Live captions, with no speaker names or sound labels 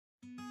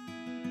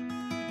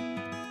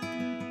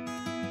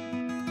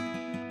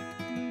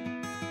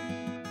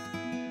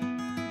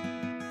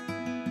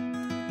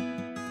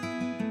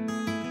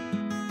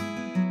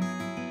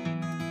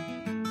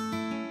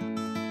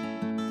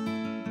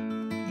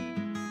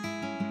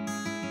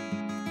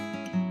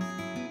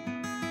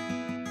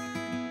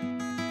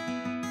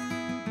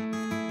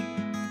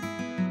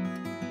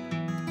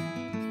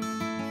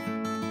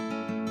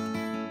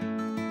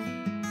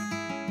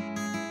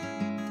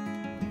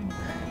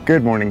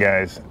Good morning,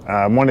 guys.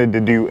 I wanted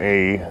to do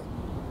a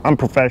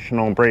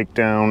unprofessional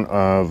breakdown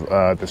of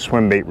the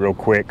swim bait real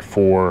quick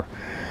for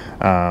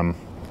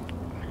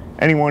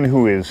anyone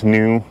who is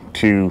new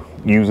to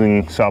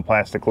using soft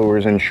plastic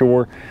lures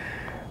inshore,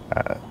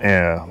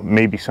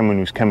 maybe someone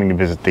who's coming to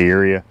visit the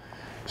area.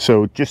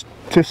 So just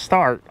to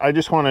start, I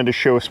just wanted to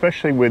show,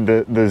 especially with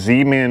the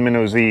Z-Man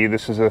MinnowZ,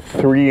 this is a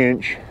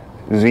 3-inch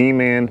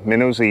Z-Man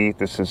MinnowZ.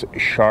 This is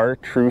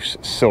chartreuse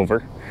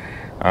silver.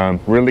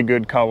 Really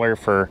good color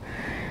for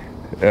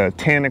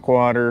tannic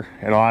water,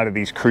 and a lot of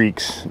these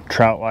creeks,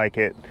 trout like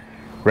it,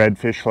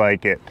 redfish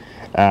like it.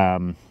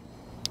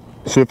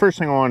 So the first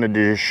thing I wanted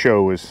to just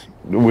show was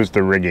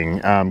the rigging,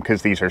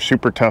 because these are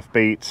super tough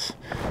baits.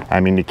 I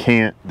mean,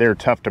 they're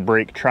tough to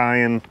break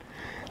trying.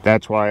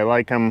 That's why I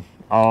like them.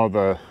 All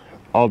the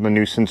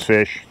nuisance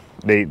fish,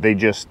 they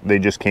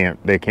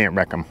can't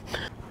wreck them.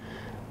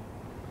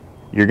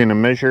 You're going to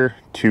measure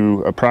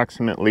to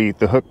approximately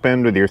the hook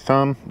bend with your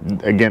thumb.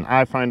 Again,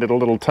 I find it a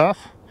little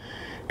tough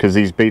because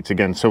these baits,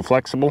 again, so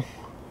flexible.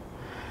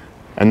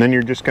 And then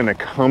you're just going to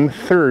come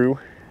through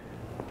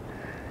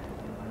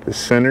the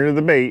center of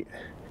the bait,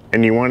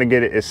 and you want to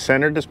get it as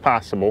centered as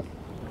possible.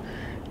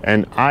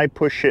 And I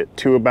push it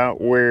to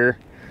about where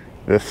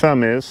the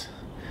thumb is.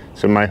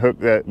 So my hook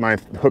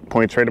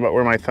point's right about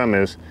where my thumb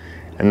is,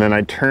 and then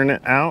I turn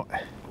it out,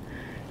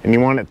 and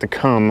you want it to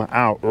come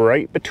out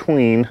right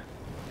between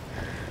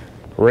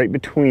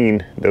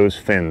those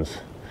fins.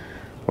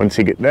 Once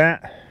you get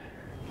that,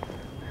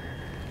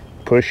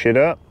 push it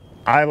up.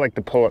 I like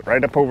to pull it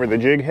right up over the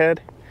jig head,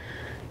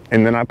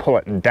 and then I pull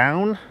it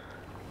down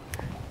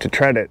to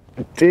try to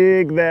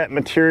dig that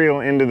material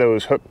into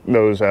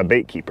those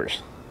bait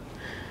keepers.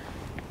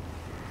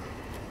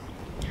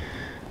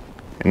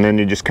 And then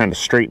you just kind of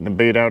straighten the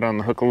bait out on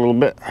the hook a little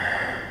bit.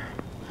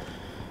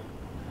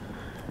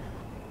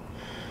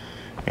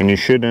 And you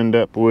should end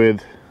up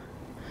with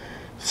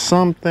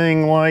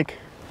something like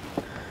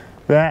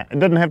that. It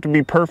doesn't have to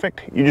be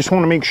perfect. You just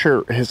want to make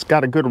sure it's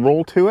got a good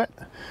roll to it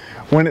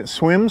when it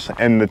swims,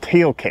 and the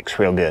tail kicks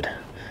real good.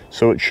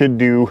 So it should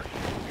do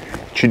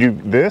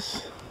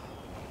this,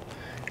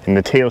 and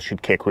the tail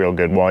should kick real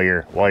good while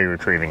you're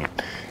retrieving it.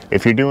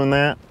 If you're doing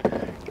that,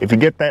 if you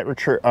get that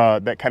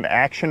that kind of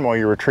action while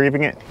you're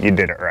retrieving it, you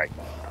did it right.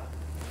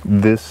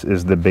 This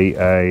is the bait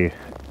I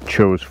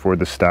chose for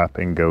the stop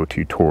and go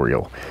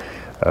tutorial.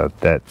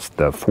 That's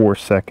the 4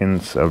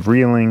 seconds of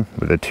reeling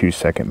with a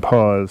 2-second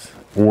pause,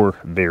 or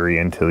vary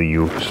until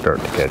you start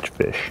to catch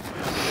fish.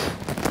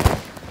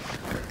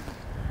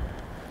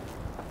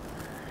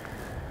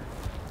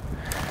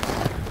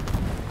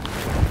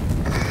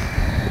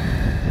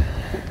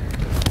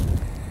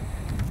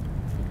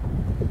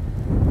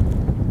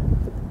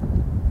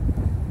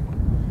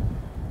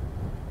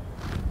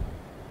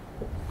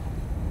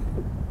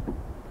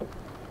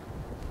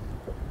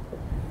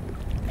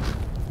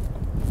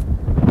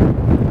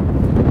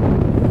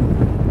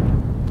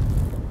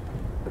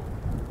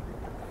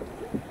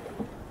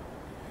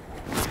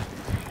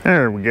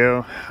 There we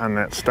go, on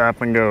that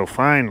stop and go,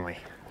 finally.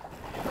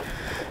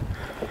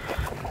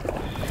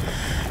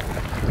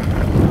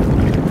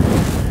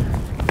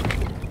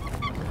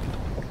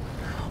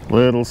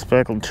 Little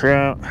speckled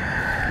trout.